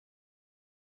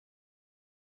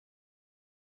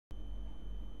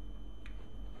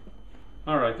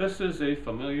Alright, this is a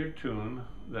familiar tune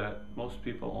that most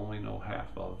people only know half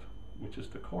of, which is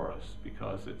the chorus,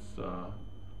 because it's,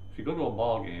 if you go to a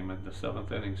ball game at the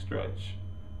 7th inning stretch,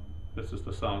 this is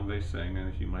the song they sing,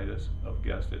 and as you might have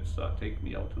guessed, it's Take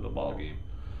Me Out to the Ball Game.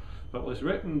 But it was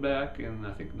written back in,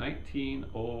 I think,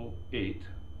 1908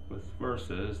 with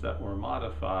verses that were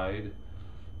modified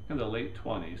in the late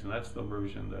 20s, and that's the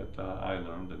version that I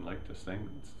learned and like to sing.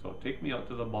 So Take Me Out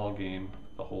to the Ball Game,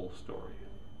 the whole story.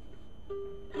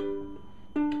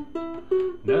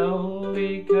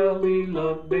 Nellie Kelly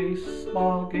loved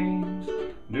baseball games,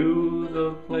 knew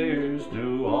the players,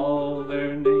 knew all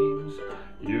their names.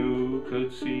 You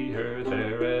could see her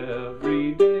there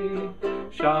every day,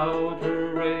 shout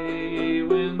hooray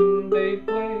when they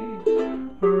played.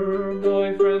 Her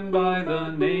boyfriend by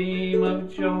the name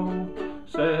of Joe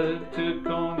said to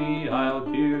Coney, "I'll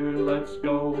dear, let's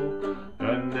go."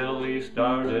 Then Nellie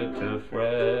started to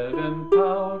fret and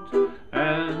pout,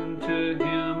 and to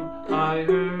him I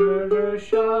heard her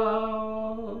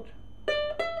shout,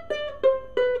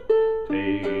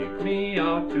 "Take me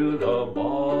out to the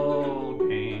ball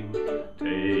game,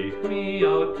 take me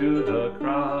out to the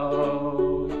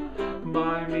crowd,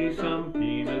 buy me some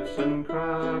peanuts and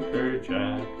Cracker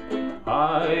Jack.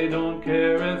 I don't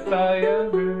care if I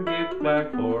ever get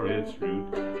back, for it's root,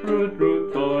 root,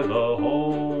 root for the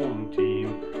home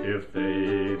team. If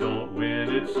they don't win,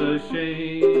 it's a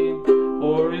shame,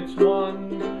 for it's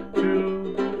 1,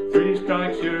 2, 3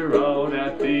 strikes, you're out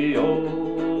at the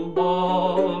old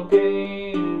ball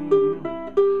game."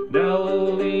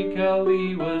 Nellie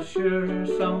Kelly was sure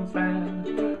some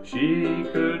fan, she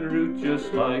could root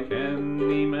just like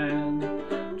any man.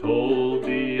 Told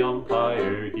the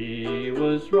umpire he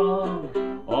was wrong,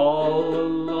 all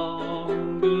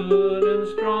along good and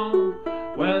strong.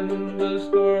 When the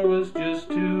score was just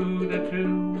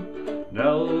 2-2,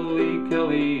 Nellie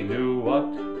Kelly knew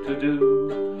what to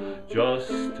do. Just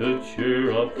to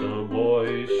cheer up the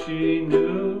boys she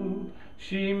knew,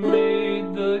 she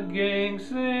made the gang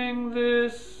sing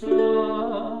this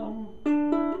song.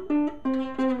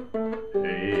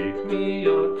 Take me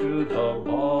out to the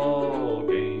ball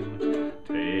game,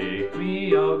 take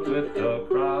me out with the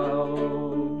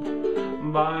crowd,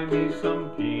 buy me some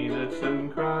peanuts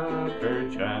and Cracker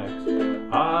Jacks.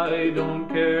 I don't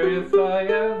care if I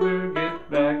ever get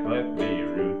back, let me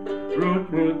root, root,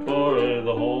 root for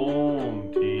the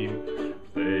home team.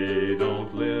 If they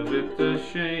don't live, it's a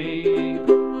shame,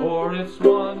 or it's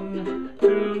 1,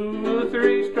 2,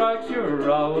 3 strikes,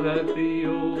 you're out at the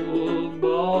old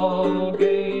ball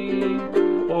game.